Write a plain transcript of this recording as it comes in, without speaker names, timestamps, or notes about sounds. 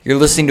You're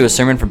listening to a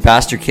sermon from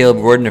Pastor Caleb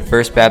Gordon of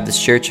First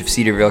Baptist Church of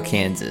Cedarville,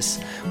 Kansas.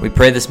 We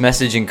pray this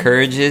message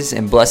encourages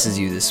and blesses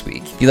you this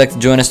week. If you'd like to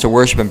join us to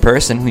worship in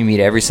person, we meet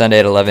every Sunday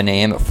at 11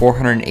 a.m. at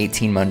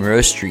 418 Monroe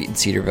Street in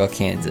Cedarville,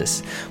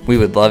 Kansas. We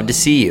would love to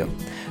see you.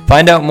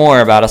 Find out more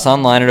about us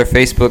online at our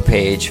Facebook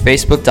page,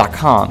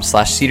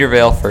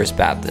 facebook.com/Cedarville First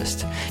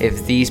Baptist.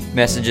 If these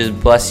messages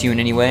bless you in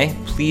any way,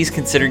 please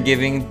consider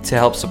giving to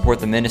help support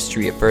the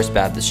ministry at First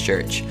Baptist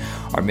Church.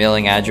 Our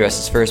mailing address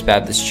is First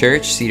Baptist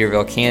Church,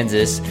 Cedarville,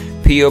 Kansas,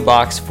 P.O.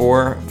 Box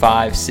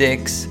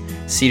 456,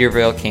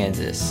 Cedarville,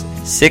 Kansas,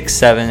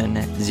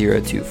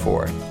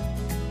 67024.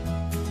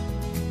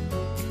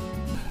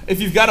 If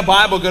you've got a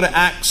Bible, go to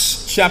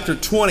Acts chapter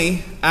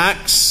 20.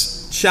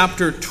 Acts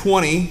chapter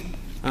 20.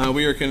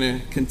 We are going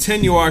to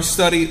continue our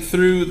study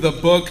through the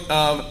book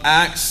of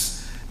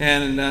Acts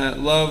and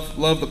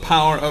love the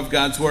power of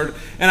God's Word.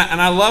 And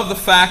I love the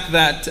fact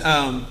that,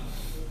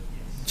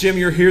 Jim,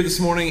 you're here this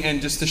morning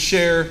and just to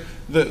share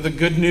the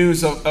good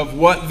news of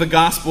what the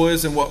gospel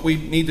is and what we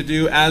need to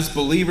do as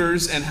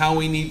believers and how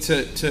we need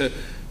to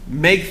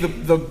make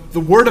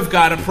the Word of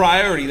God a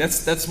priority.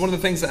 That's one of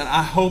the things that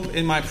I hope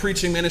in my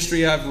preaching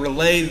ministry I've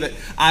relayed, that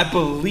I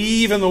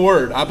believe in the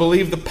Word. I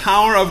believe the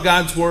power of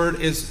God's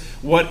Word is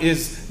what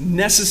is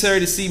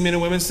necessary to see men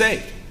and women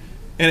saved.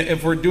 And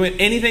if we're doing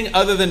anything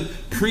other than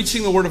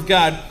preaching the Word of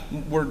God,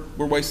 we're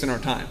wasting our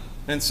time.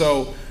 And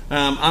so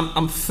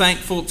I'm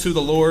thankful to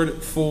the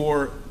Lord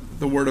for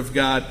the Word of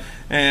God.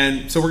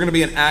 And so we're going to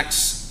be in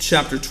Acts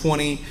chapter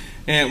 20.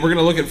 And we're going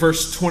to look at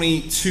verse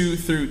 22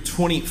 through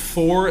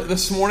 24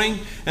 this morning.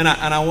 And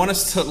I want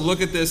us to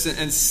look at this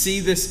and see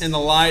this in the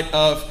light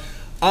of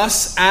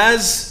us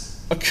as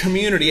a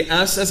community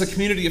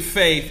of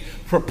faith,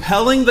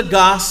 propelling the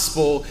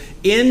gospel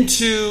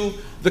into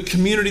the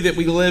community that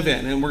we live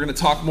in. And we're going to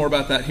talk more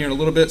about that here in a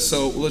little bit.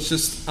 So let's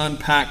just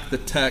unpack the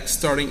text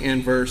starting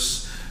in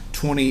verse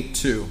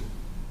 22.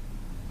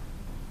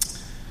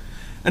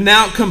 And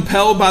now,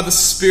 compelled by the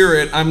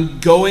Spirit,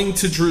 I'm going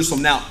to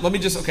Jerusalem. Now,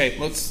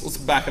 let's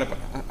back it up.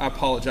 I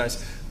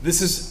apologize.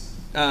 This is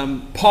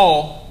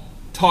Paul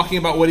talking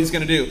about what he's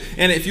going to do.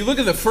 And if you look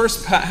at the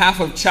first half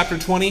of chapter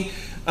 20,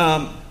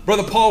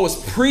 Brother Paul was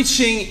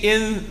preaching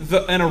in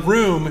a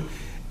room.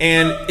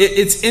 And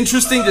it's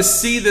interesting to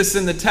see this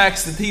in the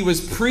text, that he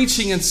was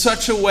preaching in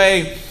such a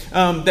way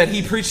that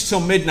he preached till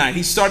midnight.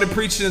 He started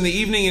preaching in the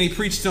evening and he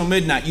preached till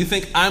midnight. You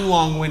think I'm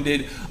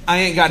long-winded. I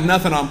ain't got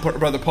nothing on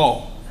Brother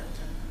Paul.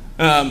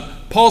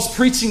 Paul's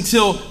preaching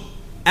till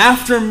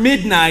after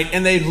midnight,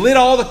 and they lit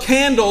all the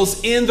candles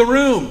in the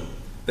room.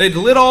 They'd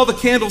lit all the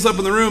candles up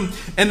in the room,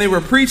 and they were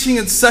preaching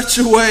in such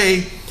a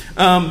way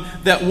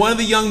that one of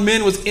the young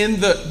men was in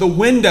the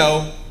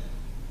window.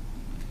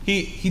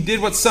 He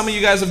did what some of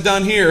you guys have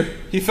done here.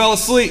 He fell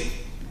asleep.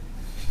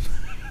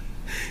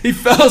 He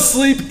fell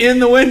asleep in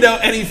the window,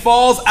 and he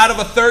falls out of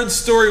a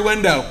third-story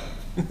window.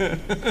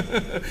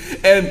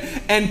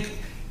 and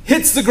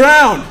hits the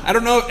ground. I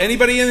don't know if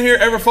anybody in here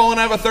ever fallen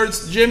out of a third...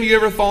 Jim, you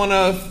ever fallen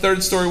out of a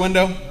third-story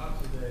window?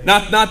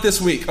 Not today. Not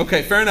this week.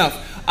 Okay, fair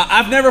enough.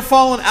 I've never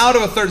fallen out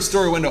of a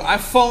third-story window.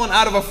 I've fallen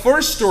out of a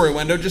first-story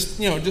window, just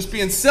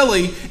being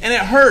silly, and it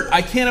hurt.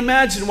 I can't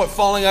imagine what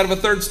falling out of a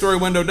third-story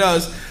window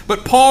does.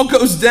 But Paul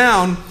goes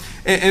down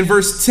in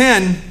verse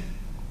 10,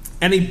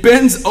 and he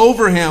bends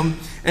over him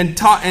and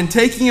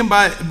taking him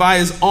by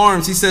his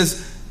arms, he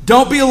says,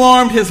 "Don't be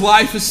alarmed. His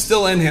life is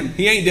still in him.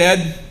 He ain't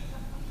dead.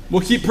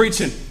 We'll keep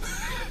preaching."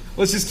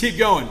 Let's just keep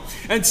going.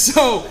 And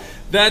so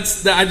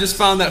I just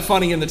found that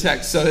funny in the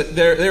text. So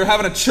they're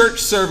having a church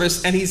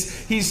service, and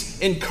he's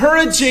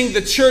encouraging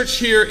the church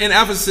here in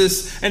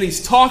Ephesus, and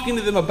he's talking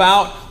to them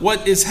about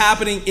what is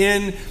happening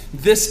in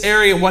this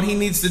area and what he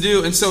needs to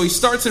do. And so he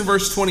starts in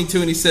verse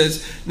 22, and he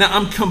says, "Now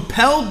I'm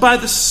compelled by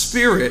the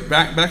Spirit,"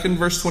 back in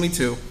verse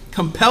 22,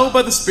 "compelled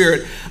by the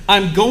Spirit,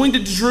 I'm going to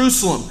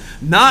Jerusalem,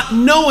 not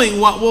knowing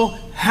what will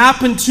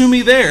happen to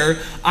me there.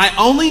 I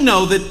only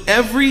know that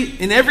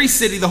in every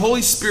city the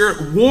Holy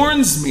Spirit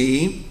warns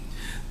me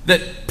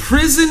that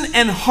prison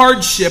and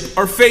hardship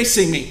are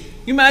facing me."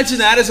 You imagine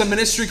that as a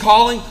ministry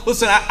calling?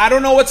 Listen, I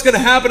don't know what's going to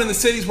happen in the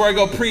cities where I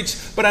go preach,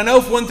 but I know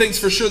if one thing's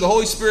for sure, the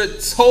Holy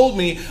Spirit told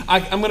me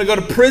I'm going to go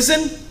to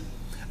prison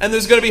and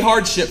there's going to be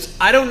hardships.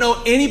 I don't know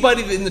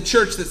anybody in the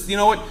church that's, you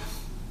know what,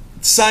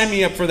 sign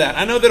me up for that.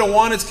 I know that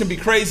Awanas can be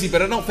crazy,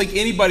 but I don't think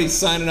anybody's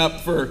signing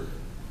up for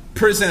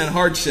prison and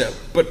hardship.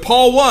 But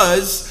Paul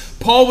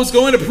was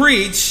going to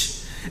preach,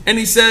 and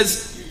he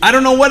says, I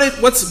don't know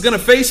what's going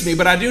to face me,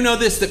 but I do know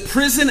this, that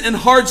prison and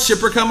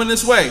hardship are coming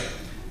this way.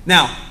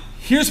 Now,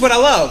 here's what I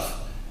love.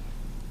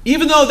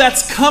 Even though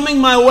that's coming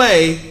my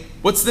way,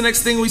 what's the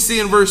next thing we see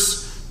in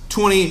verse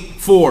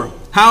 24?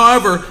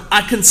 "However,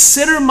 I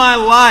consider my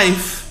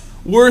life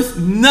worth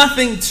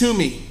nothing to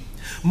me.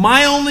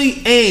 My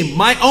only aim,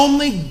 my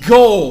only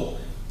goal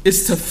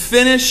is to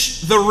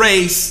finish the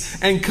race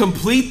and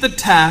complete the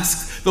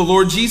task the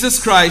Lord Jesus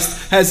Christ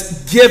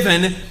has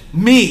given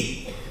me.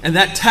 And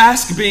that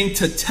task being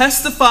to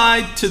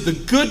testify to the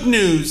good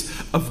news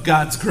of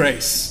God's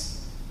grace."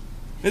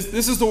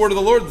 This is the word of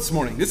the Lord this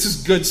morning. This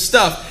is good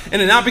stuff.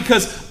 And not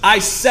because I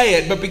say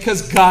it, but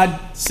because God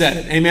said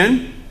it.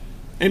 Amen?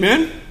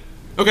 Amen?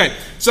 Okay,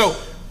 so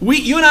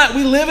you and I,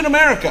 we live in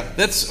America.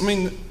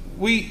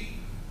 We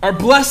are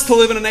blessed to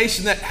live in a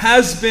nation that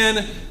has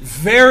been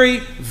very,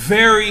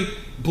 very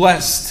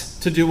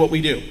blessed to do what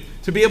we do.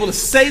 To be able to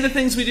say the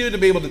things we do, to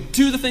be able to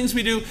do the things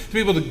we do, to be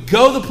able to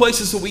go the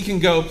places that we can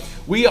go.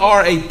 We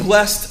are a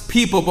blessed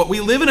people, but we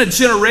live in a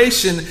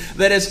generation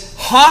that is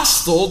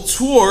hostile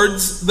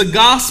towards the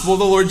gospel of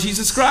the Lord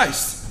Jesus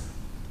Christ.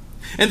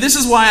 And this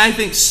is why I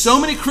think so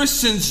many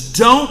Christians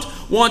don't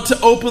want to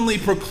openly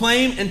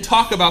proclaim and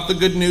talk about the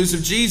good news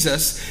of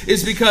Jesus,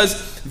 is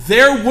because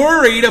they're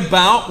worried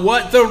about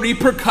what the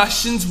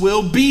repercussions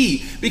will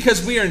be.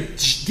 Because we are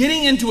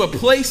getting into a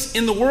place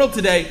in the world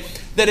today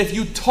that if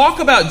you talk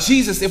about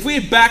Jesus, if we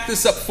had backed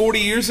this up 40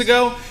 years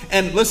ago,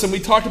 and listen, we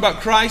talked about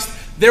Christ,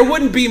 there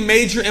wouldn't be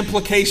major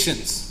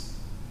implications.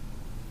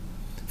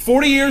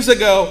 40 years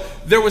ago,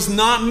 there was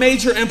not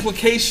major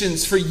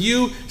implications for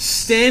you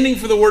standing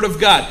for the Word of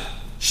God.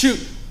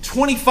 Shoot,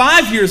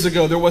 25 years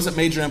ago, there wasn't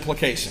major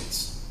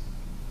implications.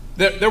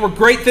 There were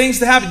great things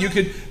to happen. You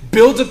could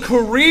build a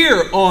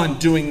career on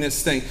doing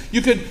this thing.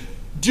 You could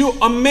do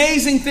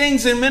amazing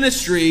things in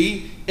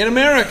ministry in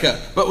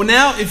America. But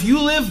now, if you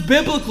live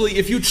biblically,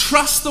 if you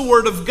trust the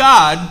Word of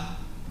God,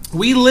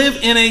 we live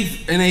in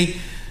a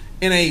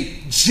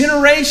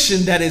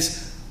generation that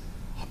is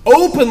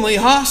openly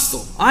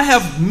hostile. I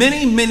have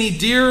many, many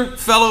dear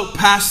fellow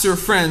pastor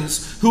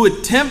friends who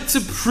attempt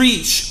to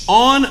preach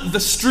on the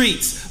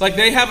streets. Like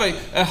they have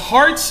a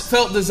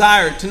heartfelt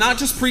desire to not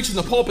just preach in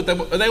the pulpit,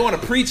 they want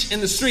to preach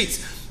in the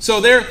streets. So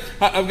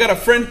I've got a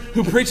friend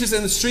who preaches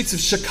in the streets of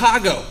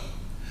Chicago.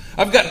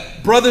 I've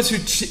got brothers who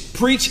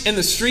preach in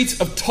the streets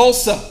of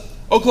Tulsa,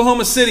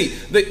 Oklahoma City.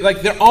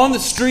 They're on the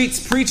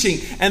streets preaching,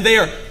 and they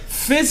are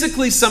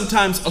physically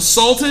sometimes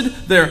assaulted.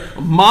 They're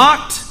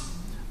mocked,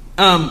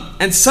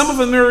 and some of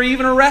them are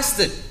even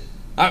arrested.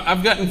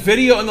 I've gotten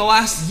video in the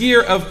last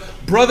year of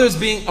brothers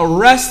being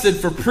arrested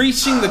for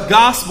preaching the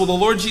gospel, the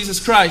Lord Jesus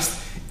Christ,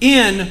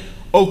 in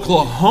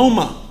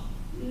Oklahoma,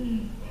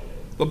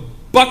 the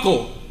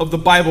buckle of the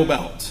Bible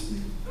Belt.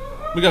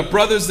 We got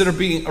brothers that are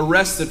being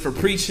arrested for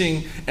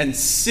preaching and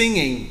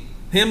singing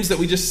hymns that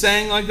we just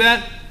sang like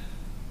that.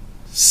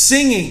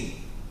 Singing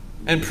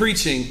and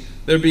preaching,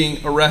 they're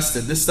being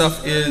arrested. This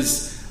stuff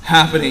is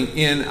happening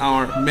in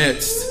our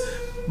midst.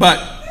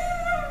 But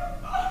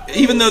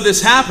even though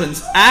this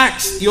happens,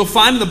 Acts, you'll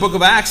find in the book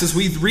of Acts, as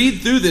we read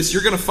through this,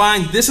 you're going to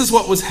find this is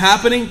what was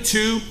happening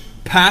to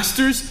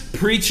pastors,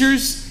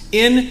 preachers,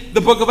 in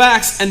the book of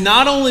Acts. And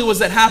not only was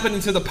that happening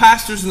to the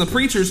pastors and the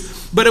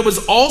preachers, but it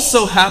was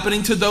also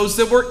happening to those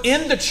that were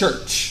in the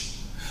church.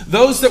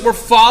 Those that were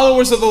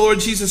followers of the Lord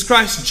Jesus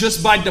Christ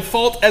just by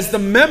default as the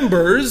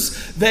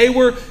members. They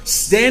were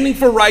standing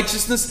for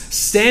righteousness,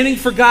 standing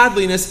for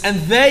godliness,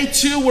 and they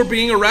too were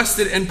being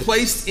arrested and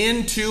placed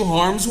into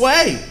harm's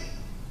way.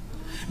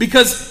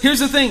 Because here's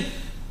the thing,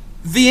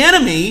 the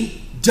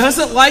enemy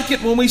doesn't like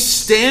it when we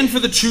stand for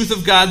the truth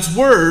of God's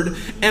word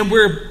and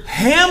we're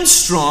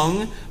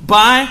hamstrung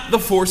by the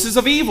forces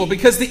of evil,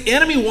 because the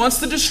enemy wants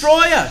to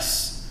destroy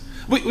us.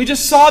 We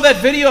just saw that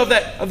video of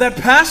that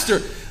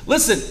pastor.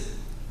 Listen,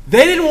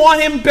 they didn't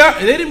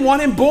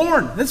want him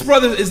born. This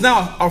brother is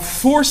now a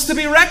force to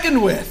be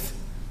reckoned with.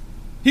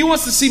 He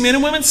wants to see men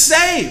and women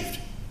saved.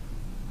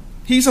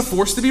 He's a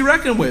force to be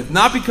reckoned with,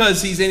 not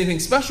because he's anything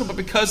special, but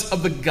because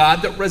of the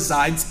God that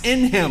resides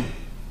in him.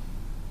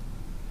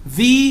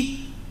 The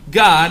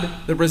God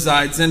that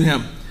resides in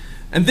him.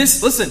 And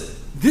this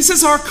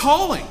is our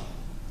calling.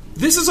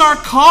 This is our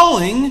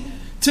calling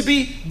to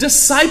be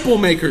disciple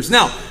makers.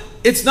 Now,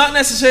 it's not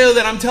necessarily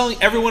that I'm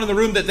telling everyone in the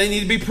room that they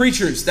need to be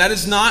preachers. That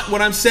is not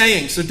what I'm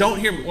saying. So don't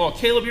hear me. Well,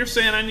 Caleb, you're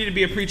saying I need to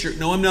be a preacher.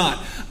 No, I'm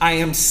not. I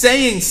am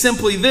saying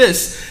simply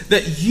this,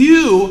 that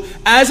you,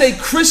 as a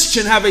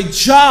Christian, have a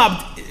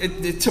job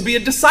to be a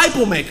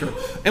disciple maker.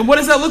 And what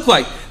does that look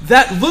like?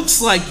 That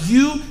looks like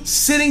you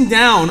sitting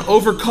down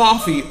over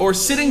coffee or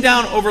sitting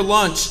down over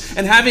lunch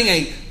and having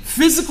a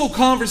physical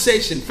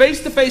conversation,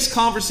 face-to-face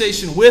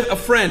conversation with a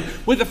friend,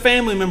 with a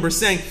family member,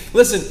 saying,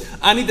 listen,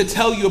 I need to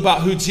tell you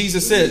about who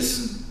Jesus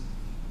is.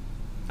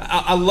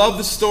 I love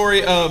the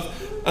story of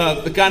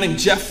the guy named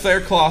Jeff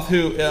Faircloth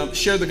who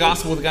shared the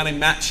gospel with a guy named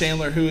Matt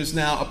Chandler, who is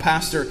now a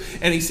pastor.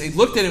 And he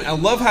looked at him, I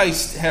love how he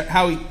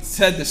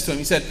said this to him.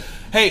 He said,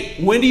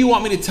 hey, when do you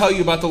want me to tell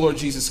you about the Lord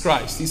Jesus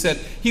Christ? He said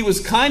he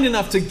was kind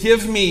enough to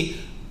give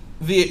me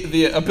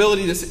the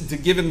ability to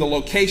give him the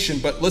location,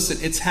 but listen,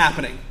 it's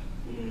happening.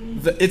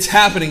 It's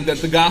happening that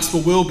the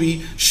gospel will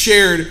be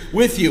shared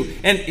with you.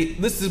 And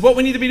this is what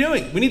we need to be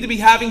doing. We need to be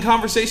having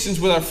conversations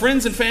with our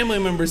friends and family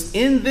members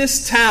in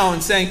this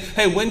town saying,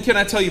 hey, when can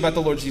I tell you about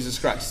the Lord Jesus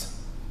Christ?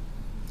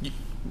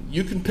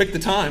 You can pick the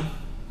time.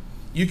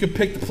 You can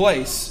pick the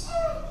place.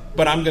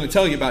 But I'm going to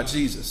tell you about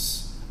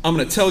Jesus. I'm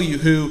going to tell you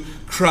who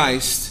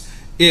Christ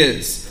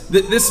is.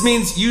 This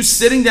means you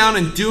sitting down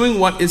and doing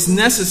what is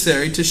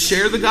necessary to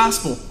share the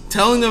gospel.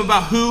 Telling them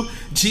about who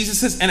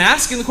Jesus is. And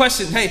asking the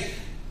question, hey,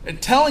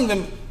 and telling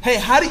them, hey,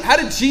 how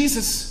did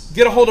Jesus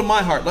get a hold of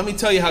my heart? Let me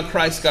tell you how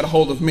Christ got a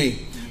hold of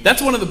me.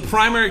 That's one of the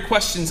primary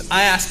questions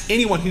I ask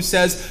anyone who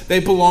says they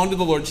belong to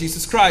the Lord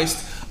Jesus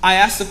Christ. I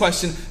ask the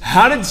question,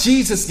 how did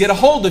Jesus get a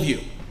hold of you?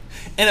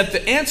 And if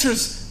the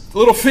answer's a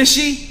little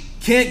fishy,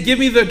 can't give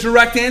me the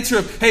direct answer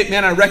of, hey,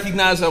 man, I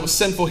recognize I was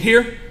sinful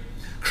here.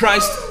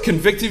 Christ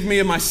convicted me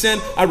of my sin.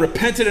 I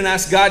repented and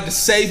asked God to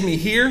save me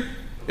here.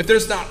 If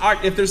there's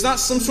not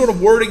some sort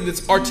of wording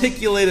that's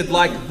articulated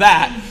like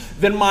that,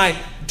 then my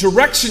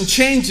direction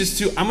changes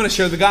to, I'm going to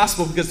share the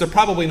gospel because they're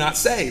probably not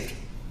saved.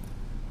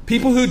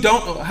 People who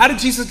don't, how did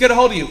Jesus get a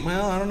hold of you?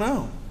 Well, I don't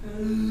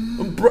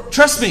know.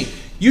 Trust me,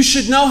 you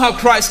should know how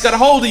Christ got a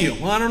hold of you.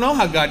 Well, I don't know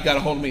how God got a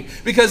hold of me.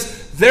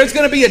 Because there's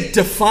going to be a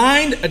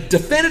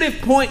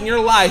definitive point in your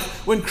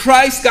life when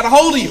Christ got a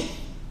hold of you.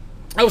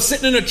 I was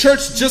sitting in a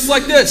church just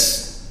like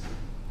this.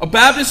 A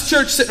Baptist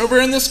church sitting over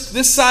in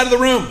this side of the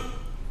room.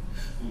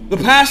 The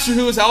pastor,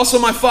 who is also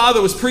my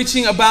father, was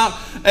preaching about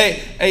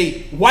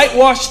a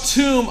whitewashed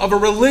tomb of a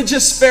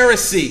religious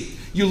Pharisee.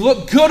 You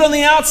look good on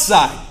the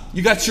outside.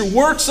 You got your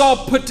works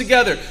all put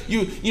together.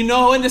 You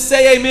know when to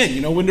say amen.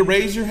 You know when to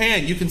raise your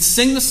hand. You can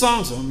sing the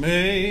songs.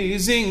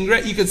 Amazing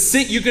Grace. You can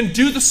sing. You can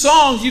do the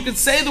songs. You can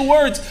say the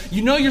words.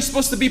 You know you're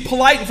supposed to be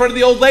polite in front of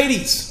the old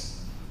ladies.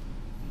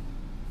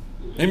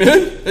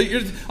 Amen.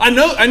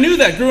 I knew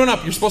that growing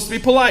up. You're supposed to be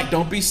polite.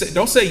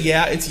 Don't say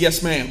yeah. It's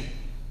yes, ma'am.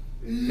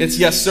 It's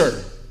yes,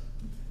 sir.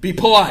 Be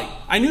polite.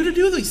 I knew to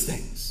do these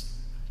things,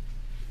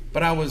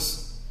 but I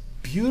was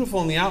beautiful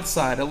on the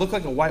outside. I looked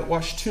like a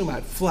whitewashed tomb. I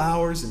had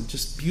flowers and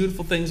just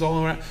beautiful things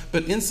all around.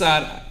 But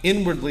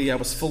inwardly, I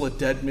was full of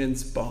dead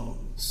men's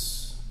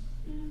bones.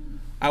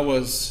 I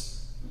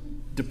was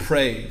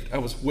depraved. I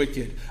was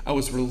wicked. I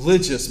was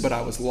religious, but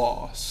I was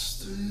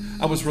lost.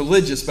 I was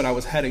religious, but I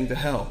was heading to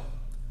hell.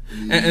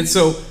 And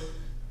so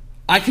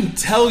I can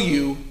tell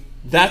you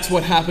that's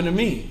what happened to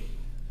me.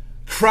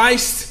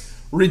 Christ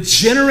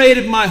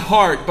regenerated my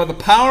heart by the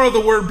power of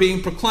the word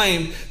being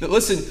proclaimed that,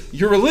 listen,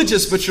 you're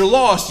religious, but you're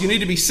lost. You need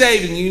to be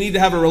saved, and you need to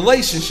have a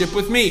relationship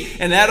with me.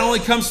 And that only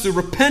comes through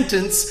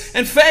repentance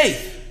and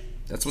faith.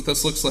 That's what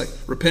this looks like.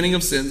 Repenting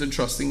of sins and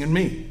trusting in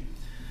me.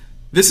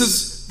 This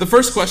is the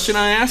first question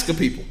I ask of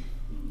people.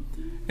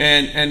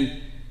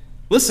 And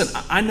listen,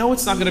 I know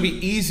it's not going to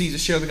be easy to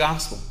share the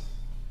gospel.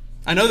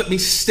 I know that me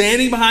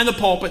standing behind the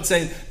pulpit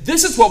saying,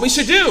 this is what we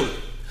should do.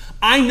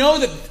 I know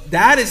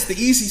that is the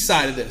easy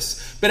side of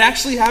this. But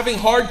actually having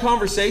hard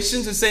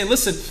conversations and saying,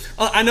 listen,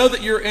 I know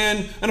that you're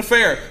in an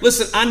affair.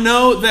 Listen, I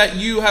know that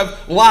you have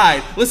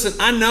lied. Listen,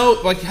 I know,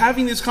 like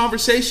having these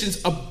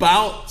conversations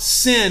about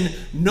sin,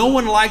 no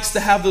one likes to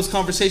have those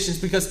conversations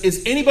because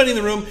is anybody in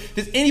the room,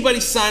 does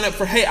anybody sign up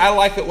for, hey, I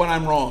like it when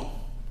I'm wrong?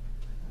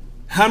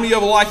 How many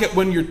of you like it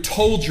when you're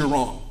told you're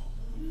wrong?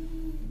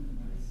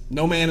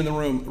 No man in the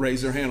room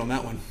raised their hand on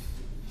that one.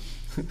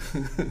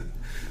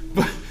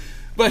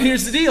 But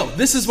here's the deal.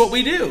 This is what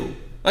we do.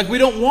 Like, we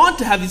don't want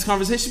to have these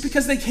conversations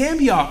because they can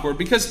be awkward.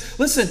 Because,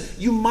 listen,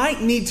 you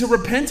might need to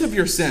repent of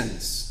your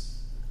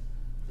sins.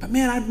 But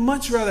man, I'd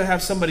much rather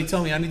have somebody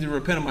tell me I need to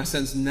repent of my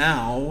sins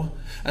now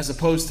as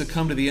opposed to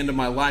come to the end of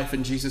my life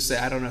and Jesus say,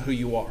 I don't know who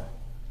you are.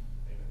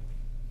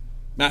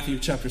 Matthew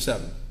chapter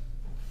 7.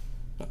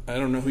 I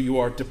don't know who you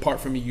are. Depart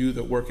from me, you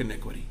that work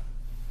iniquity.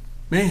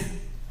 Man,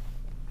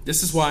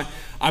 this is why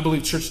I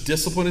believe church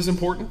discipline is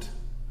important.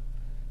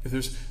 If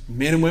there's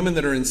men and women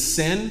that are in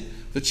sin,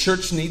 the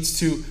church needs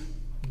to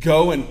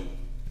go and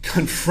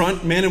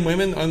confront men and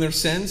women on their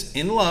sins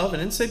in love. I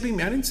didn't say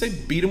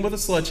beat them with a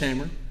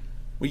sledgehammer.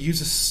 We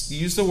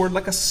use the word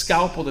like a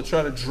scalpel to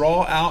try to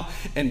draw out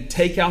and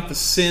take out the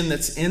sin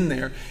that's in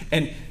there.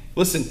 And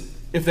listen,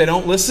 if they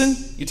don't listen,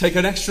 you take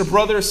an extra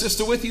brother or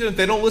sister with you. If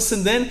they don't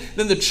listen then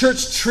the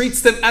church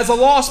treats them as a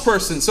lost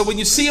person. So when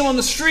you see them on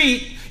the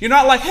street, you're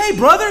not like, hey,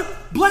 brother,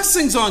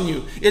 blessings on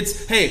you.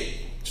 It's, hey,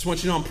 just want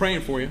you to know I'm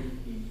praying for you.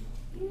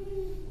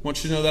 I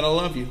want you to know that I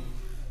love you.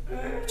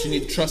 But you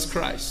need to trust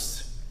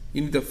Christ.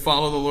 You need to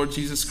follow the Lord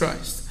Jesus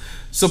Christ.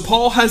 So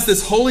Paul has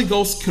this Holy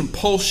Ghost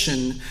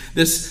compulsion,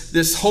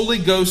 this Holy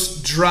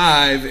Ghost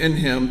drive in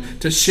him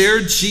to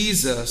share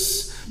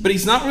Jesus, but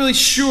he's not really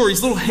sure. He's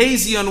a little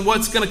hazy on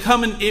what's going to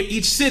come in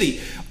each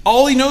city.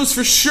 All he knows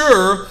for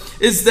sure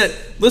is that,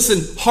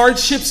 listen,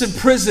 hardships in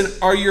prison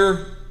are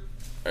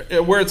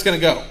where it's going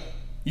to go.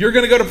 You're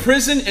going to go to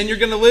prison and you're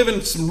going to live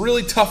in some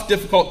really tough,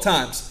 difficult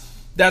times.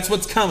 That's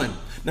what's coming.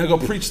 Now go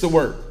preach the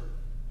word.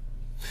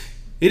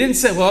 He didn't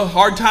say, well,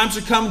 hard times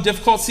are coming,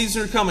 difficult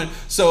seasons are coming.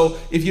 So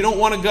if you don't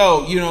want to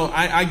go,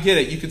 I get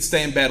it. You could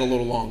stay in bed a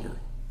little longer.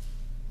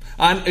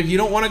 If you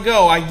don't want to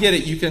go, I get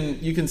it. You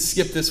can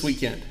skip this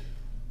weekend.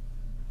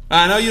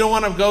 I know you don't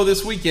want to go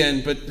this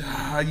weekend, but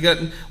why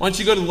don't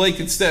you go to the lake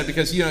instead?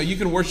 Because you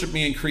can worship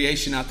me in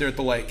creation out there at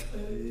the lake.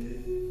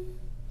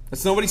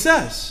 That's not what he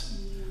says.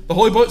 The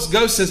Holy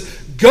Ghost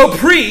says, go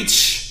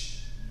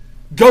preach,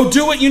 go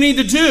do what you need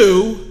to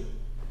do.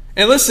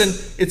 And listen,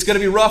 it's going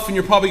to be rough and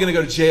you're probably going to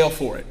go to jail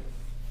for it.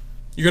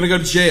 You're going to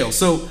go to jail.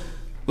 So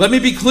let me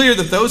be clear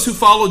that those who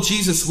follow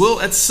Jesus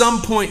will at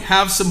some point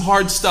have some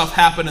hard stuff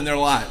happen in their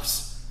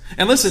lives.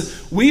 And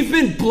listen, we've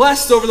been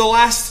blessed over the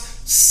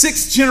last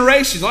 6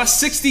 generations, the last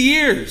 60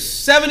 years,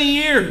 70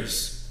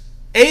 years,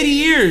 80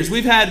 years.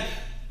 We've had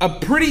a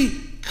pretty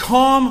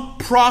calm,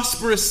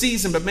 prosperous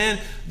season. But man,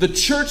 the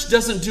church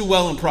doesn't do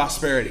well in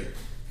prosperity.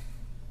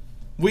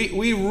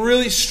 We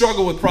really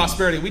struggle with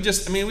prosperity. We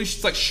just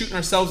like shooting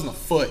ourselves in the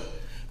foot.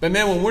 But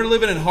man, when we're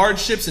living in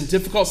hardships and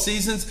difficult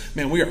seasons,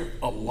 man, we are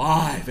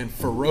alive and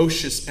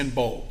ferocious and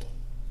bold.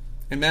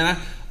 And man,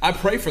 I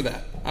pray for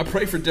that. I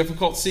pray for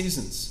difficult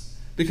seasons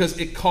because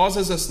it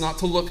causes us not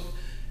to look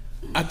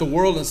at the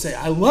world and say,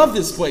 I love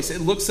this place.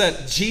 It looks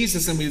at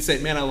Jesus and we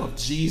say, man, I love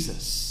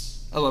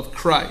Jesus. I love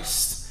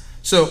Christ.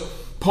 So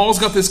Paul's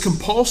got this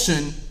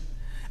compulsion,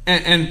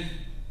 and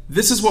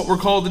this is what we're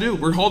called to do.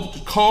 We're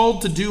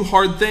called to do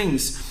hard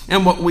things.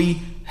 And what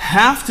we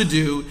have to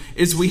do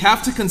is we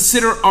have to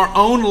consider our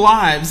own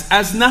lives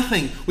as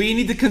nothing. We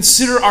need to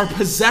consider our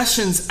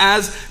possessions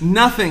as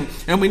nothing.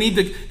 And we need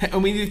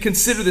to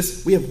consider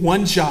this. We have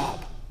one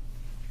job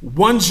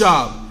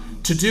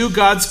to do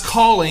God's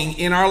calling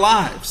in our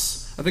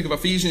lives. I think of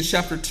Ephesians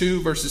chapter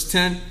 2, verse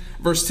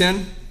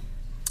 10.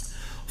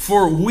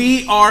 For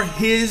we are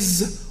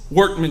his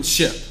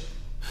workmanship.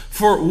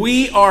 For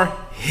we are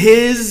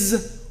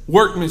his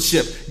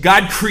workmanship.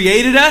 God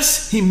created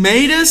us. He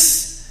made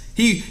us.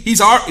 We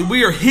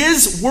are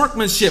his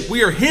workmanship.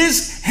 We are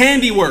his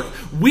handiwork.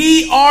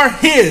 We are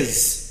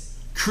his,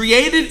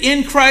 created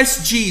in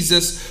Christ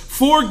Jesus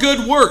for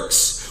good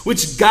works,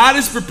 which God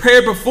has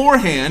prepared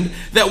beforehand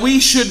that we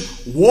should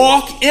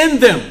walk in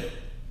them.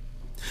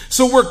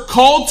 So we're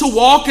called to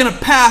walk in a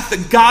path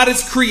that God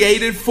has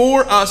created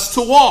for us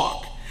to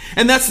walk.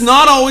 And that's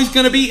not always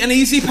going to be an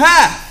easy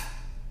path.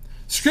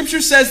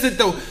 Scripture says that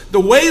the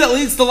way that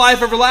leads to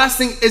life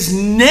everlasting is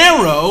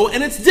narrow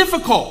and it's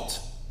difficult.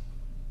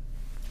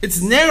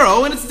 It's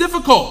narrow and it's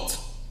difficult.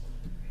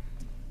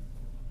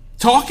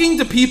 Talking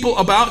to people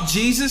about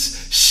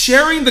Jesus,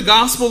 sharing the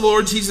gospel of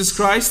Lord Jesus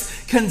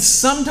Christ can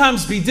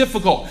sometimes be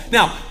difficult.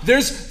 Now,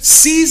 there's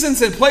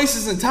seasons and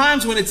places and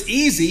times when it's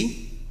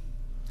easy,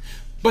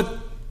 but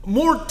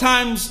more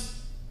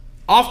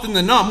often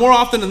than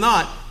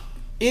not,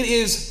 it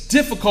is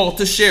difficult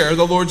to share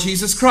the Lord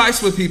Jesus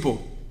Christ with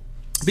people.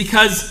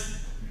 Because,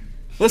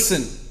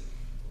 listen,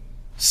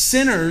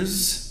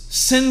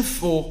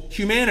 sinful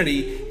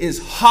humanity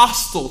is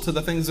hostile to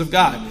the things of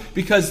God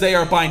because they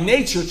are by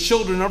nature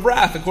children of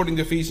wrath, according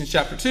to Ephesians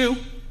chapter 2.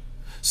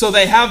 So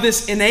they have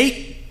this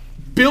innate,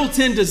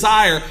 built-in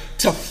desire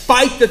to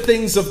fight the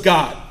things of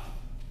God.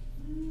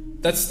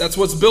 That's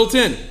what's built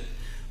in.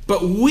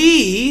 But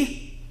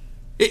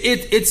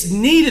it's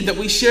needed that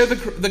we share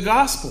the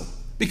gospel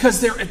because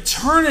their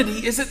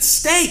eternity is at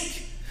stake.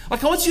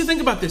 Like, I want you to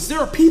think about this. There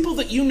are people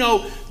that you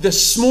know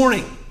this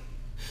morning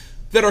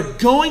that are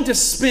going to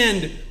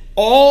spend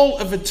all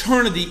of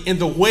eternity in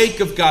the wake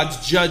of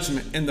God's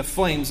judgment in the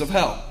flames of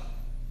hell.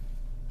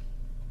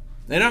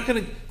 It's not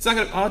going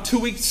to,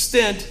 2-week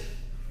stint,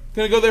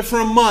 going to go there for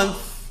a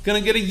month, going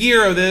to get a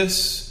year of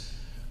this.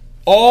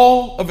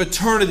 All of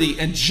eternity,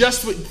 and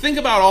just think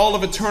about all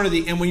of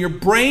eternity, and when your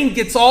brain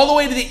gets all the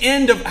way to the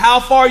end of how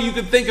far you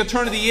can think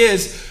eternity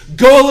is,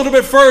 go a little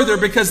bit further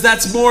because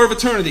that's more of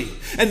eternity.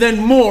 And then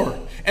more,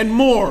 and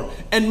more,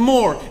 and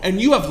more.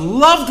 And you have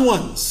loved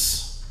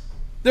ones.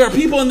 There are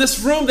people in this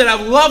room that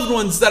have loved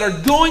ones that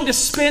are going to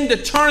spend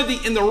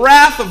eternity in the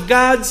wrath of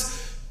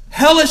God's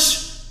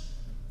hellish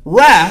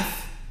wrath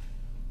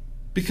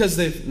because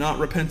they've not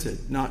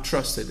repented, not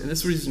trusted. And this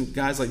is the reason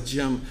guys like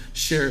Jim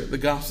share the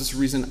gospel. This is the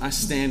reason I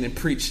stand and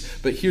preach.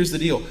 But here's the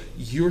deal.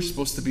 You're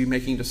supposed to be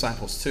making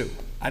disciples too.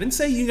 I didn't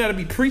say you got to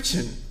be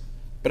preaching,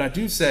 but I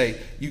do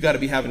say you got to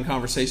be having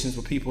conversations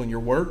with people in your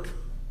work.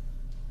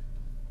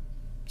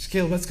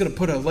 Caleb, that's going to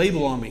put a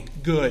label on me.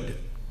 Good.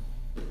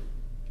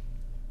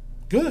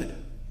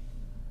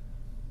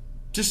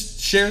 Just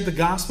shared the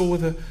gospel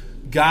with a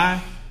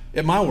guy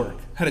at my work.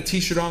 Had a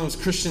t-shirt on that was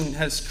Christian,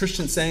 has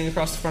Christian saying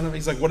across the front of it.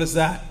 He's like, what is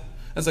that? I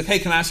was like, hey,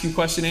 can I ask you a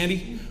question,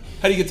 Andy?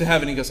 How do you get to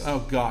heaven? He goes, oh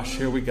gosh,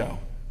 here we go.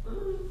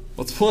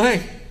 Let's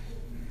play.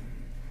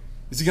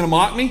 Is he going to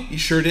mock me? He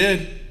sure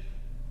did.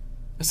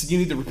 I said, you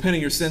need to repent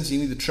of your sins. You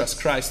need to trust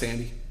Christ,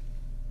 Andy.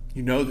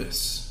 You know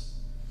this.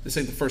 This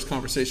ain't the first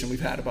conversation we've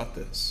had about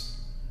this.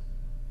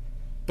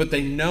 But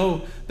they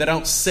know that I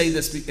don't say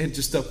this and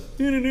just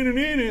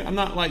I'm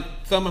not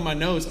like thumbing my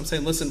nose. I'm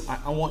saying, listen,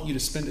 I want you to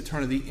spend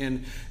eternity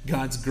in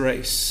God's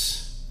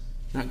grace,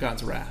 not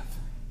God's wrath.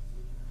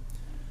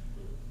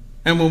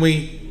 And when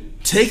we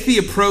take the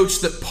approach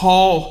that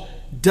Paul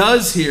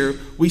does here,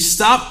 we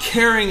stop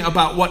caring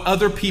about what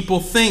other people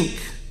think.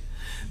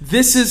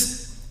 This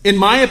is, in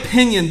my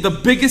opinion, the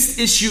biggest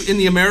issue in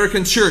the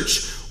American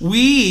church.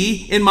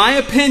 We, in my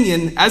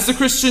opinion, as the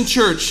Christian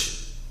church,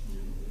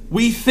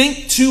 we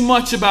think too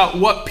much about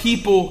what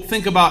people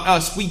think about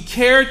us. We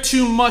care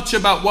too much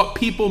about what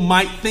people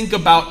might think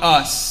about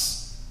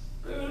us.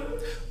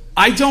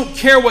 I don't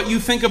care what you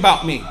think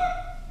about me.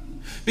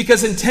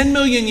 Because in 10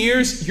 million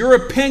years, your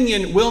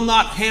opinion will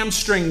not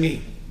hamstring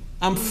me.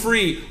 I'm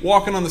free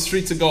walking on the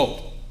streets of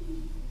gold.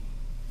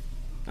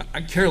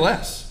 I care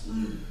less.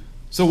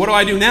 So what do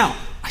I do now?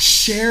 I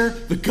share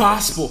the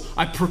gospel.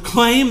 I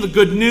proclaim the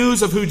good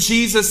news of who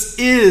Jesus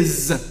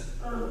is.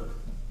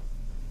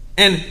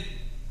 And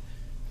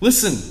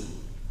listen,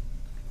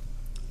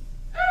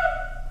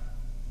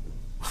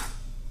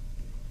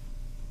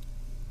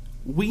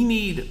 we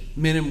need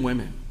men and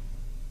women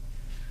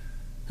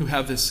who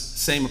have this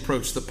same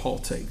approach that Paul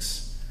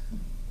takes.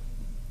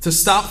 To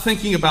stop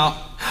thinking about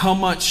how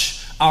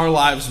much our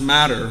lives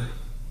matter,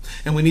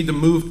 and we need to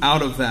move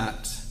out of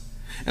that.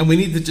 And we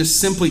need to just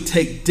simply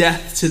take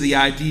death to the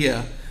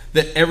idea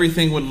that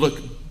everything would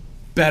look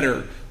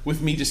better with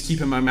me just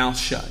keeping my mouth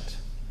shut.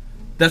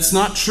 That's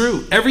not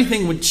true.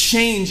 Everything would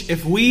change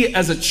if we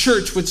as a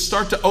church would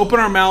start to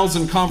open our mouths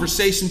in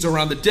conversations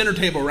around the dinner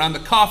table, around the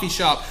coffee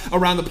shop,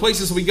 around the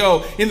places we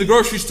go, in the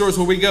grocery stores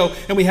where we go,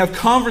 and we have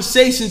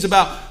conversations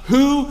about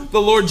who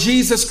the Lord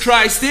Jesus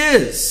Christ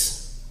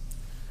is.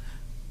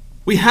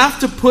 We have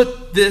to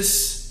put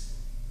this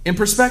in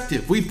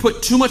perspective. We've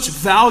put too much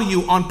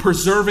value on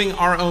preserving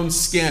our own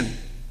skin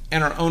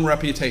and our own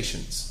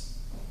reputations.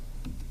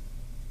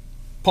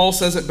 Paul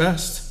says it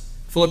best.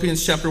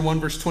 Philippians chapter 1,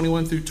 verse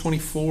 21 through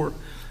 24.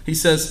 He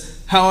says,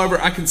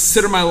 however, I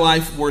consider my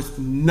life worth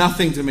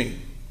nothing to me.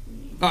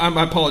 I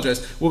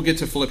apologize. We'll get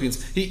to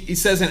Philippians. He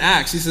says in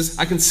Acts, he says,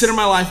 I consider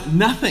my life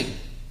nothing.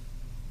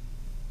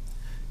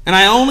 And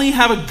I only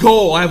have a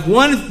goal. I have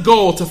one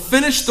goal, to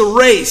finish the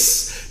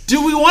race.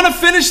 Do we want to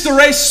finish the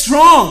race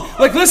strong?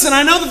 Like, listen,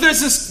 I know that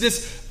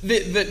there's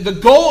the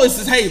goal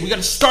is that, hey, we got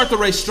to start the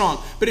race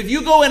strong. But if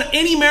you go in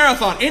any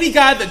marathon, any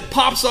guy that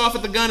pops off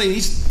at the gun and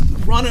he's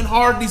running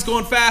hard and he's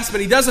going fast, but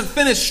he doesn't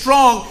finish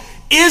strong,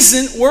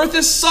 isn't worth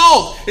his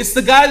salt. It's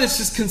the guy that's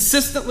just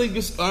consistently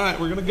just, all right,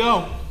 we're going to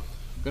go.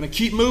 Going to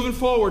keep moving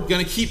forward.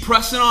 Going to keep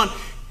pressing on.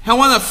 I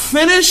want to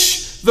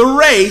finish the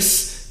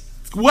race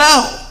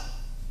well.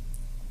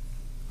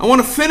 I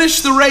want to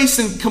finish the race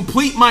and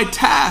complete my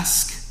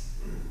task.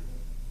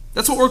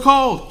 That's what we're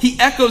called.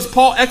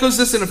 Paul echoes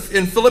this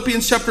in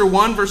Philippians chapter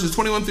 1, verses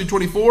 21 through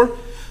 24.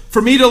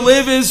 For me to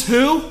live is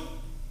who?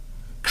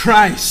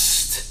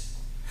 Christ.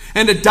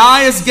 And to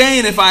die is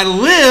gain. If I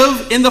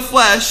live in the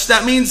flesh,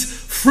 that means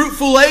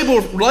fruitful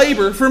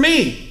labor for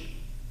me.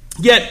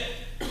 Yet,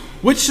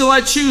 which shall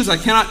I choose? I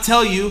cannot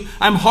tell you.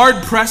 I'm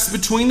hard pressed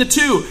between the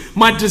two.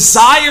 My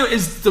desire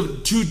is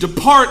to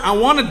depart. I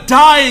want to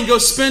die and go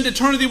spend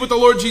eternity with the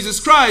Lord Jesus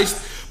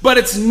Christ. But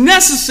it's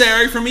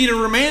necessary for me to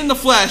remain in the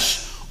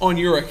flesh on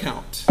your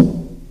account.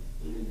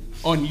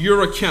 On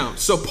your account.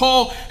 So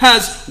Paul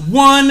has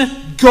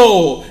one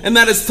goal, and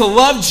that is to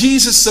love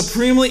Jesus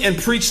supremely and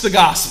preach the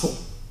gospel.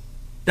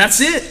 That's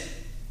it.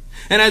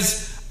 And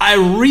as I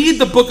read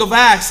the book of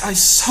Acts, I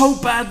so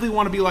badly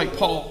want to be like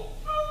Paul.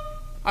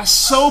 I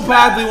so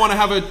badly want to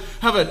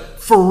have a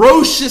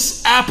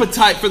ferocious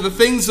appetite for the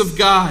things of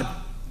God,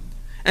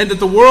 and that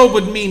the world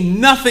would mean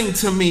nothing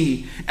to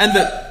me, and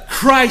that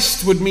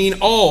Christ would mean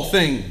all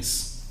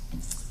things.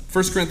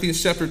 1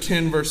 Corinthians chapter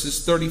 10,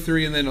 verses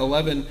 33 and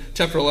then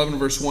chapter 11,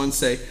 verse 1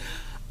 say,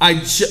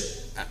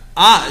 just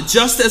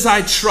as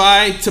I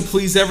try to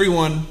please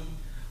everyone,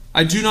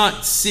 I do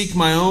not seek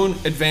my own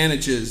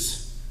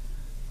advantages,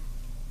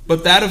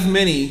 but that of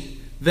many,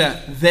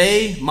 that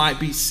they might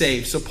be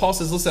saved. So Paul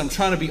says, listen, I'm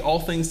trying to be all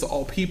things to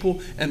all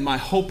people, and my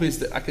hope is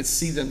that I could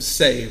see them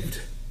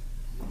saved.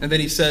 And then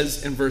he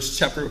says in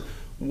chapter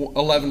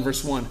 11,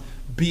 verse 1,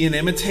 be an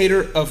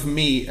imitator of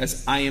me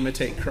as I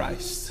imitate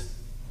Christ.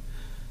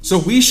 So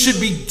we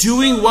should be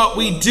doing what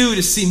we do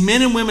to see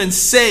men and women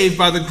saved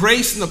by the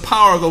grace and the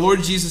power of the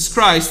Lord Jesus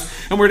Christ.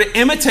 And we're to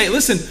imitate.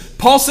 Listen,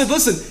 Paul said,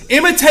 listen,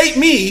 imitate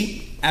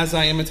me as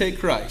I imitate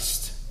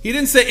Christ. He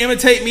didn't say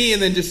imitate me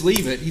and then just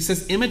leave it. He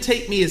says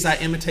imitate me as I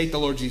imitate the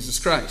Lord Jesus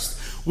Christ.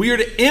 We are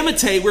to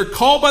imitate. We're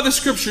called by the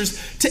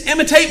scriptures to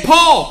imitate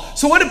Paul.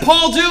 So what did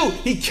Paul do?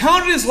 He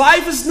counted his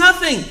life as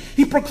nothing.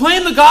 He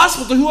proclaimed the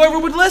gospel to whoever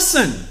would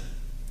listen.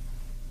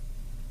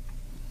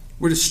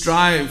 We're to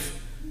strive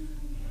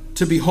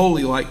to be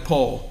holy like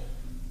Paul.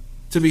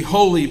 To be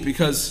holy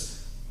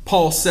because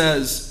Paul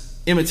says,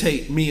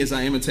 imitate me as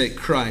I imitate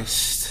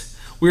Christ.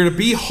 We're to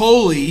be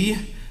holy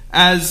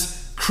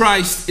as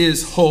Christ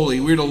is holy.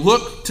 We're to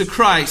look to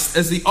Christ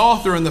as the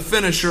author and the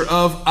finisher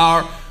of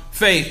our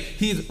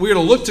faith. We're to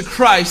look to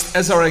Christ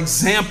as our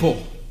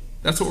example.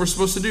 That's what we're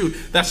supposed to do.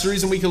 That's the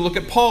reason we can look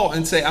at Paul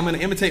and say, I'm going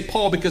to imitate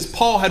Paul, because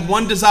Paul had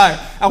one desire.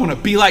 I want to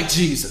be like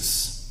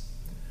Jesus.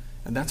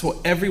 And that's what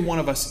every one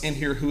of us in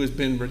here who has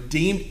been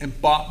redeemed and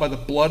bought by the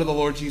blood of the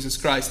Lord Jesus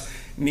Christ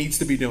needs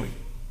to be doing.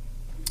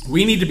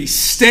 We need to be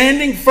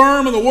standing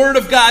firm in the Word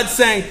of God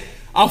saying,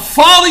 I'll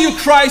follow you,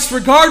 Christ,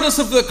 regardless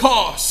of the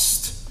cost.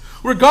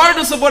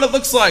 Regardless of what it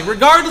looks like.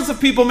 Regardless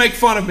if people make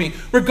fun of me.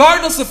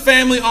 Regardless if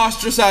family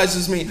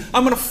ostracizes me.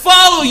 I'm going to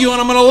follow you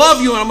and I'm going to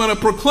love you and I'm going to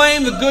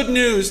proclaim the good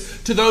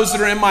news to those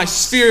that are in my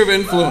sphere of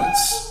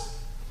influence.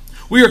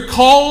 We are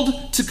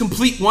called to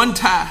complete one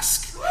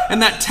task.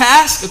 And that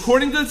task,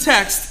 according to the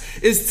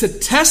text, is to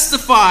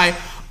testify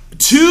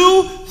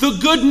to the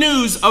good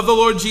news of the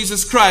Lord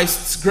Jesus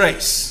Christ's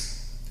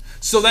grace.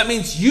 So that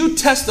means you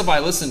testify,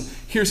 listen,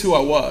 here's who I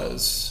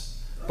was.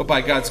 But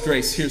by God's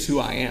grace, here's who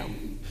I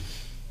am.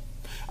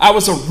 I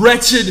was a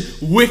wretched,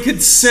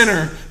 wicked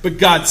sinner, but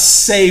God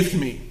saved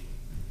me.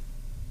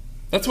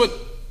 That's what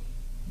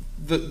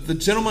the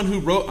gentleman who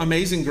wrote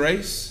Amazing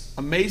Grace,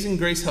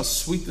 how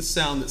sweet the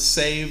sound that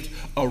saved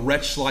a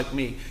wretch like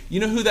me. You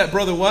know who that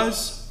brother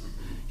was?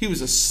 He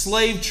was a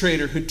slave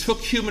trader who took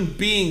human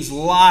beings'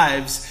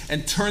 lives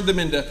and turned them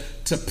into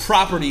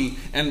property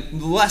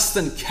and less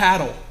than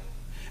cattle.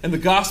 And the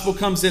gospel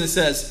comes in and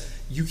says,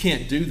 you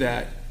can't do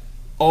that.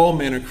 All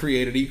men are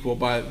created equal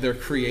by their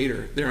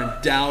Creator. They're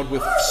endowed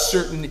with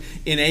certain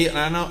innate.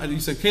 I know. And you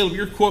say, Caleb,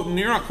 you're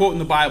not quoting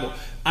the Bible.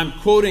 I'm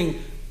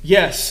quoting,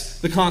 yes,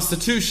 the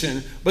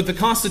Constitution, but the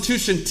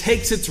Constitution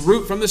takes its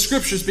root from the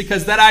Scriptures,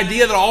 because that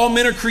idea that all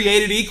men are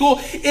created equal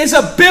is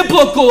a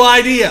biblical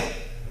idea.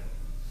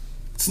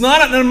 It's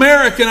not an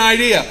American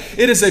idea.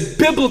 It is a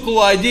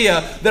biblical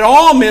idea that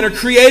all men are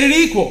created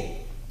equal.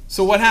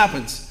 So what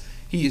happens?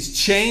 He is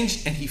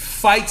changed and he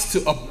fights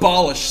to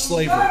abolish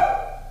slavery.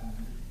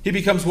 He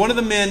becomes one of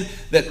the men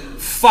that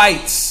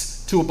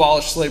fights to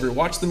abolish slavery.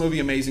 Watch the movie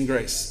Amazing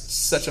Grace.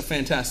 Such a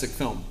fantastic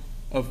film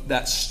of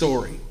that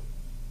story.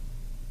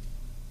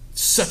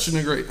 Such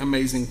a great,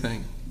 amazing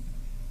thing.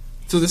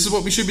 So this is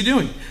what we should be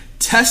doing.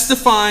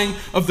 Testifying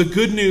of the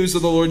good news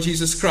of the Lord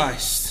Jesus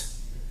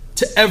Christ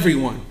to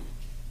everyone.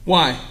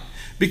 Why?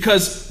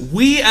 Because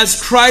we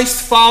as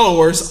Christ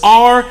followers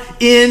are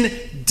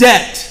in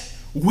debt.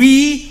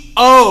 We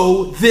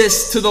owe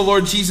this to the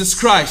Lord Jesus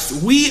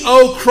Christ. We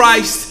owe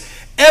Christ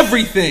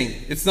everything.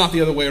 It's not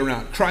the other way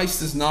around.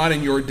 Christ is not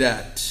in your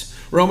debt.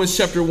 Romans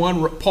chapter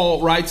 1,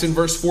 Paul writes in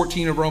verse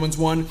 14 of Romans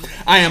 1,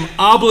 I am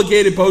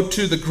obligated both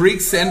to the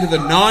Greeks and to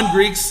the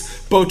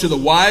non-Greeks, both to the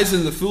wise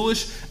and the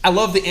foolish. I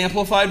love the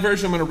Amplified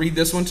version. I'm going to read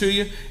this one to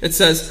you. It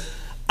says,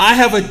 I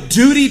have a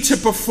duty to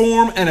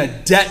perform and a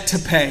debt to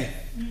pay.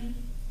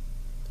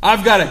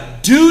 I've got a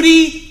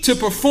duty to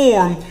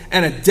perform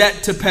and a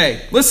debt to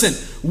pay. Listen,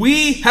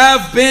 we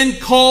have been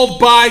called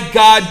by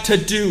God to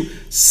do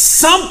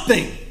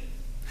something.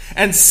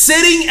 And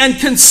sitting and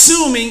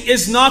consuming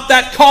is not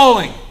that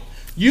calling.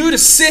 You to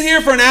sit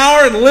here for an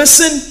hour and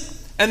listen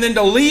and then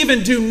to leave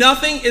and do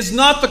nothing is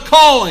not the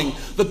calling.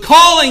 The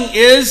calling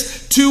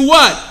is to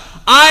what?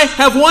 I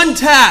have one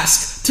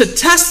task, to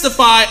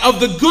testify of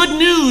the good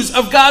news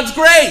of God's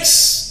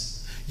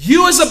grace.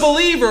 You as a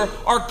believer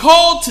are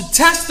called to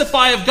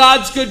testify of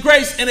God's good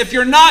grace. And if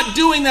you're not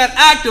doing that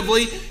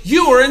actively,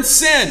 you are in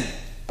sin.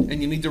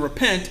 And you need to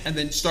repent and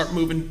then start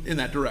moving in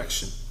that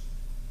direction.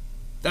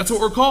 That's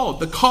what we're called.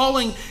 The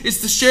calling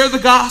is to share the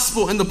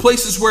gospel in the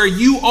places where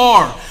you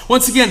are.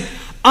 Once again,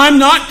 I'm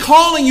not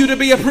calling you to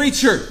be a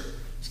preacher.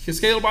 Because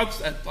Caleb,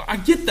 I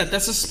get that.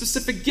 That's a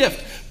specific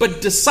gift.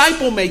 But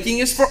disciple making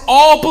is for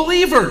all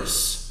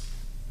believers.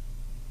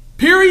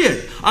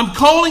 Period. I'm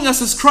calling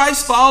us as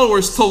Christ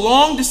followers to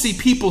long to see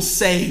people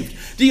saved.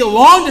 Do you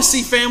long to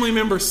see family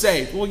members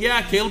saved? Well,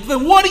 yeah, Caleb.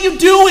 Then what are you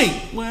doing?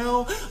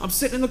 Well, I'm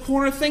sitting in the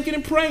corner thinking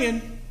and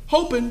praying,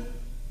 hoping.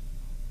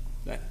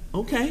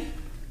 Okay.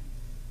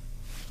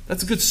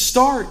 That's a good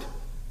start.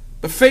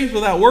 But faith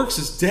without works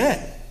is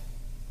dead.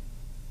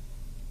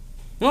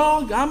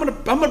 No, I'm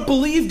gonna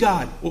believe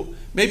God. Well,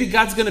 maybe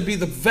God's going to be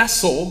the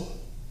vessel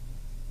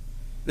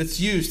that's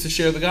used to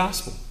share the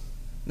gospel.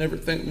 Never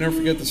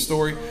forget the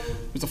story.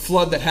 It was a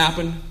flood that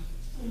happened.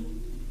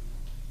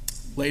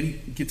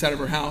 Lady gets out of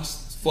her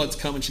house. Flood's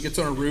coming. She gets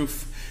on her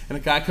roof, and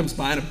a guy comes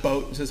by in a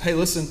boat and says, "Hey,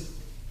 listen,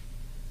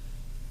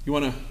 you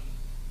want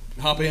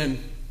to hop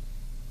in?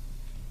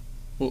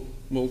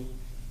 We'll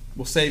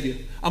save you.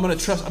 I'm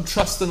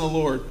trusting the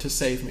Lord to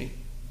save me."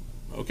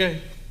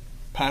 Okay,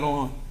 paddle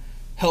on.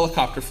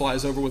 Helicopter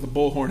flies over with a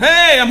bullhorn.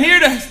 "Hey, I'm here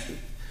to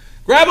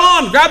grab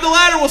the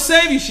ladder, we'll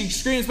save you." She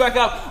screams back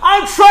up,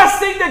 "I'm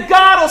trusting that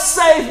God will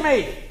save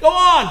me. Go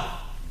on."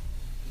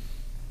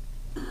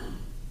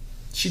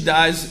 She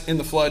dies in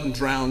the flood and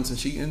drowns, and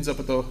she ends up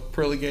at the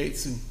pearly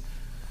gates. And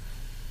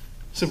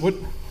I said, what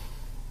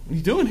are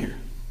you doing here?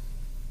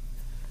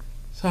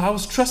 So I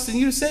was trusting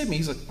you to save me.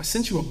 He's like, I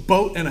sent you a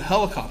boat and a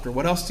helicopter.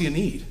 What else do you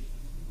need?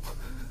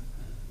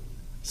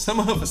 Some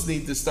of us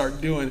need to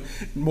start doing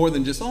more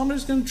than just, I'm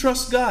just going to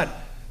trust God.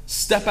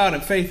 Step out in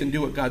faith and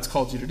do what God's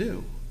called you to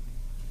do.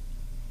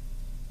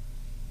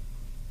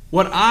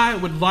 What I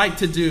would like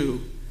to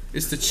do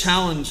is to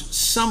challenge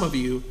some of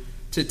you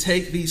to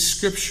take these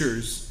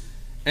scriptures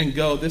and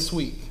go this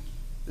week.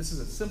 This is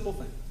a simple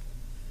thing.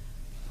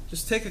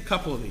 Just take a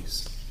couple of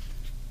these.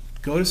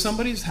 Go to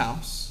somebody's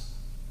house.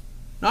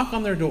 Knock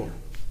on their door.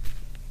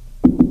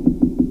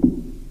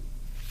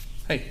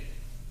 Hey,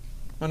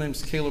 my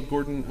name's Caleb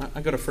Gordon.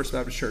 I go to First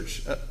Baptist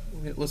Church.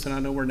 Listen,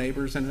 I know we're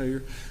neighbors. I know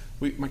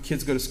my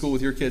kids go to school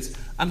with your kids.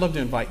 I'd love to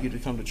invite you to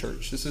come to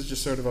church. This is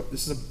just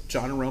this is a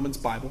John and Romans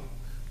Bible.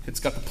 It's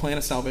got the plan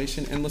of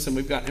salvation. And listen,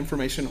 we've got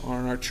information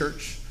on our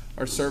church.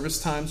 Our service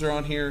times are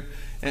on here.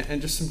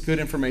 And just some good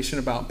information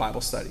about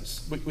Bible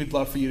studies. We'd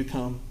love for you to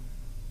come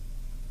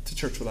to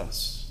church with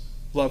us.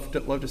 Love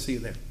to see you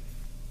there.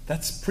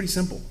 That's pretty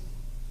simple.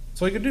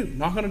 That's all you can do.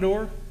 Knock on a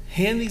door.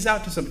 Hand these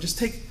out to somebody. Just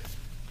take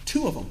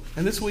 2 of them.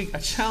 And this week I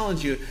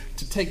challenge you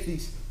to take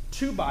these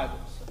 2 Bibles,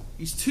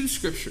 these 2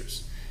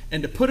 scriptures,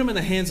 and to put them in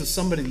the hands of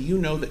somebody that you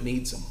know that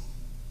needs them.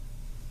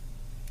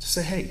 To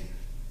say, hey,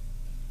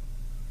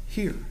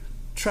 here,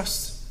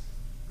 trust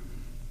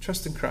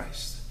in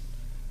Christ.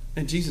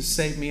 And Jesus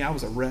saved me. I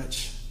was a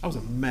wretch. I was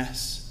a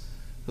mess.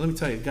 But let me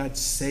tell you, God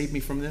saved me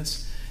from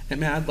this.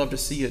 And man, I'd love to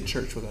see you at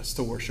church with us,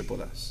 to worship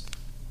with us.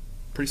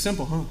 Pretty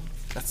simple, huh?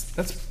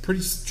 That's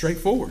pretty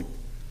straightforward.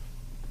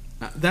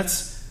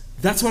 That's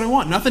what I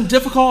want. Nothing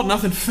difficult,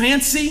 nothing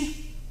fancy.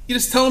 You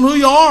just tell them who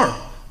you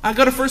are. I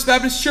go to First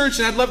Baptist Church,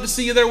 and I'd love to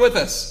see you there with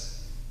us.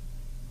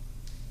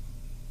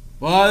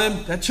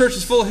 Well, that church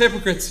is full of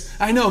hypocrites.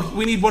 I know.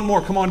 We need one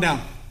more. Come on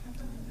down.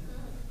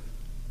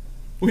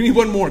 We need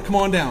one more. Come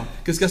on down.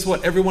 Because guess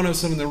what? Every one of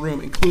us in the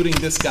room, including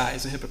this guy,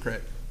 is a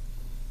hypocrite.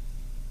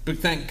 But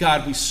thank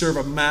God we serve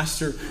a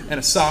master and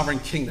a sovereign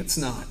king that's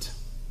not.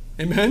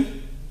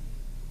 Amen?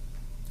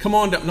 Come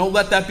on down. Don't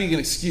let that be an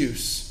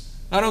excuse.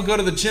 I don't go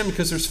to the gym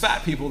because there's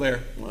fat people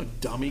there. Oh,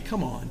 dummy,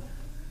 come on.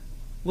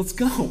 Let's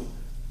go.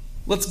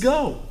 Let's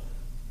go.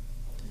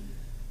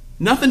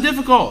 Nothing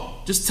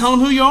difficult. Just tell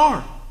them who you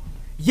are.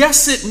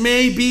 Yes, it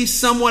may be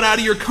somewhat out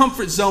of your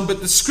comfort zone,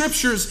 but the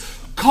scriptures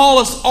call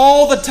us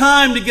all the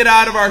time to get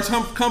out of our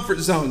comfort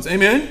zones.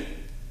 Amen?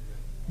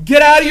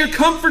 Get out of your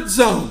comfort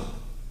zone.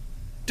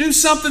 Do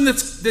something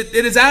that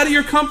is out of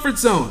your comfort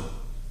zone.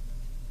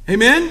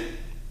 Amen?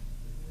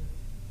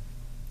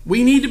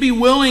 We need to be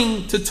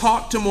willing to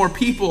talk to more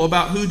people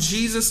about who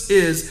Jesus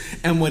is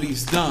and what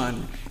he's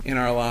done in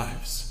our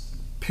lives.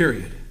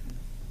 Period.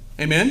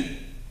 Amen?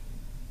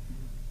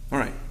 All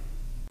right.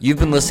 You've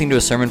been listening to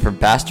a sermon from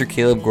Pastor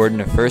Caleb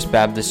Gordon of First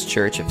Baptist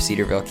Church of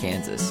Cedarville,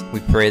 Kansas.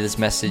 We pray this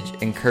message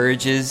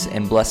encourages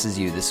and blesses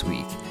you this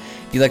week.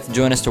 If you'd like to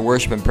join us to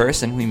worship in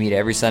person, we meet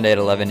every Sunday at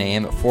 11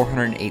 a.m. at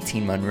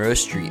 418 Monroe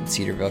Street in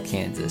Cedarville,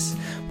 Kansas.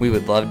 We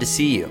would love to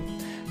see you.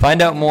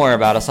 Find out more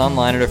about us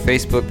online at our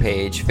Facebook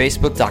page,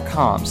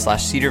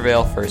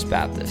 facebook.com/Cedarville First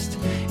Baptist.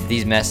 If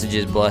these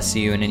messages bless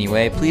you in any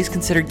way, please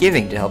consider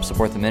giving to help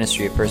support the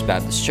ministry of First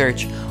Baptist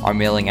Church. Our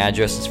mailing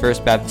address is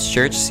First Baptist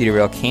Church,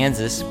 Cedarville,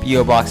 Kansas,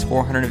 P.O. Box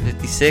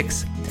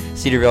 456,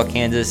 Cedarville,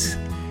 Kansas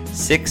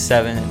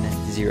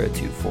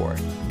 67024.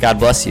 God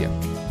bless you.